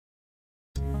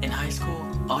In high school,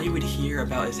 all you would hear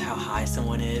about is how high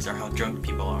someone is or how drunk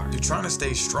people are. You're trying to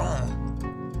stay strong,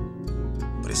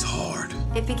 but it's hard.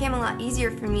 It became a lot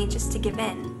easier for me just to give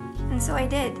in, and so I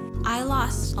did. I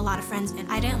lost a lot of friends, and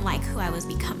I didn't like who I was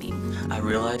becoming. I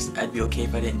realized I'd be okay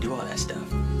if I didn't do all that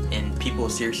stuff, and people will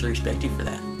seriously respect you for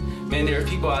that. Man, there are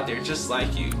people out there just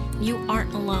like you. You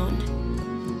aren't alone.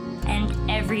 And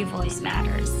every voice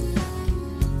matters.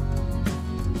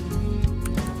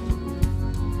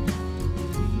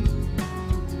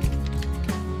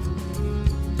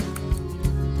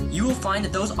 You will find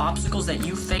that those obstacles that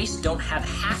you face don't have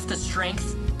half the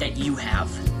strength that you have.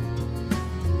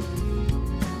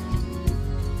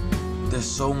 There's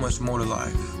so much more to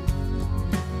life.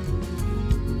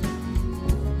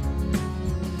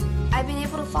 I've been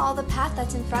able to follow the path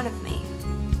that's in front of me,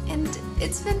 and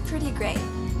it's been pretty great.